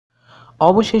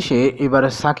অবশেষে এবার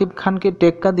সাকিব খানকে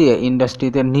টেক্কা দিয়ে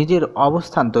ইন্ডাস্ট্রিতে নিজের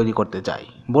অবস্থান তৈরি করতে চাই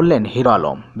বললেন হিরো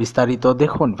আলম। বিস্তারিত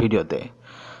দেখুন ভিডিওতে।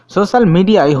 সোশ্যাল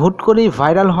মিডিয়ায় হুট করেই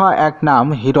ভাইরাল হওয়া এক নাম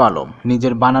হিরো আলম।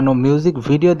 নিজের বানানো মিউজিক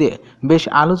ভিডিও দিয়ে বেশ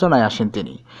আলোচনায় আসেন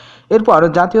তিনি। এরপর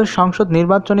জাতীয় সংসদ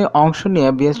নির্বাচনে অংশ নিয়ে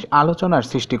বেশ আলোচনার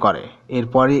সৃষ্টি করে।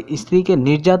 এরপরে স্ত্রীকে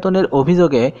নির্যাতনের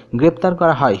অভিযোগে গ্রেপ্তার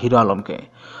করা হয় হিরো আলমকে।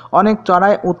 অনেক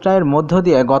চড়াই উতরাইয়ের মধ্য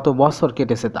দিয়ে গত বছর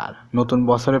কেটেছে তার। নতুন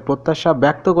বছরের প্রত্যাশা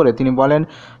ব্যক্ত করে তিনি বলেন,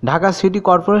 ঢাকা সিটি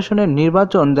কর্পোরেশনের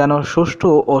নির্বাচন যেন সুষ্ঠু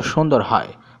ও সুন্দর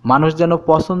হয়, মানুষ যেন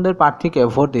পছন্দের প্রার্থীকে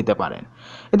ভোট দিতে পারেন।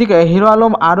 এদিকে হিরো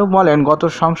আলম আরও বলেন, গত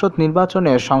সংসদ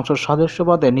নির্বাচনে সংসদ সদস্য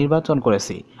পদে নির্বাচন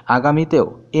করেছি, আগামীতেও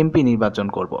এমপি নির্বাচন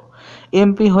করব।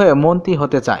 এমপি হয়ে মন্ত্রী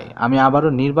হতে চাই, আমি আবারও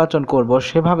নির্বাচন করব,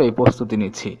 সেভাবেই প্রস্তুতি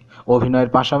নিচ্ছি। অভিনয়ের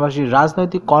পাশাপাশি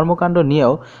রাজনৈতিক কর্মকাণ্ড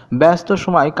নিয়েও ব্যস্ত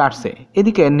সময় কাটছে।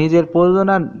 এদিকে নিজের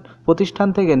প্রযোজনা প্রতিষ্ঠান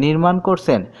থেকে নির্মাণ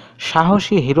করছেন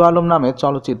সাহসী হিরো আলম নামে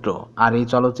চলচ্চিত্র। আর এই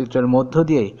চলচ্চিত্রের মধ্য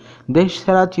দিয়েই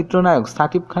দেশসেরা চিত্রনায়ক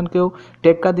সাকিব খানকেও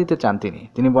টেক্কা দিতে চান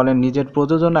তিনি বলেন, নিজের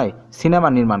প্রযোজনায় সিনেমা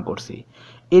নির্মাণ করছি,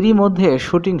 এরই মধ্যে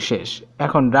শুটিং শেষ,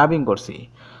 এখন ডাবিং করছি।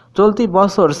 চলতি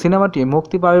বছর সিনেমাটি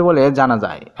মুক্তি পাবে বলে জানা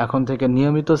যায়। এখন থেকে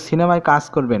নিয়মিত সিনেমায় কাজ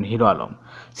করবেন হিরো আলম।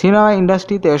 সিনেমা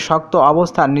ইন্ডাস্ট্রিতে শক্ত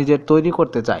অবস্থান নিজের তৈরি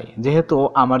করতে চাই, যেহেতু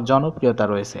আমার জনপ্রিয়তা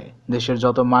রয়েছে। দেশের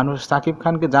যত মানুষ সাকিব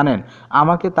খানকে জানেন,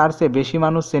 আমাকে তার চেয়ে বেশি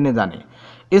মানুষ চেনে জানে।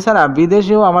 এছাড়া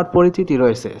বিদেশেও আমার পরিচিতি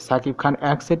রয়েছে। সাকিব খান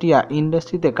একচেটিয়া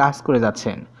ইন্ডাস্ট্রিতে কাজ করে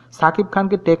যাচ্ছেন। সাকিব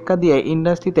খানকে টেক্কা দিয়ে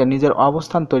ইন্ডাস্ট্রিতে নিজের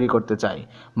অবস্থান তৈরি করতে চাই,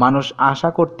 মানুষ আশা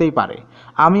করতেই পারে।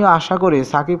 আমিও আশা করি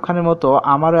সাকিব খানের মতো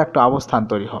আমারও একটা অবস্থান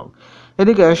তৈরি হোক।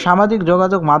 এদিকে সামাজিক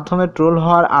যোগাযোগ মাধ্যমে ট্রোল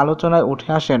হওয়ার আলোচনায় উঠে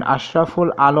আসেন আশরাফুল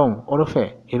আলম ওরফে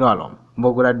হিরো আলম।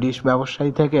 বগুড়ার ডিশ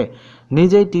ব্যবসায়ী থেকে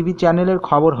নিজেই টিভি চ্যানেলের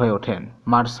খবর হয়ে ওঠেন।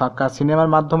 মার ছক্কা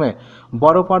সিনেমার মাধ্যমে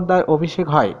বড় পর্দায় অভিষেক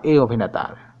হয় এই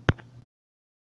অভিনেতার।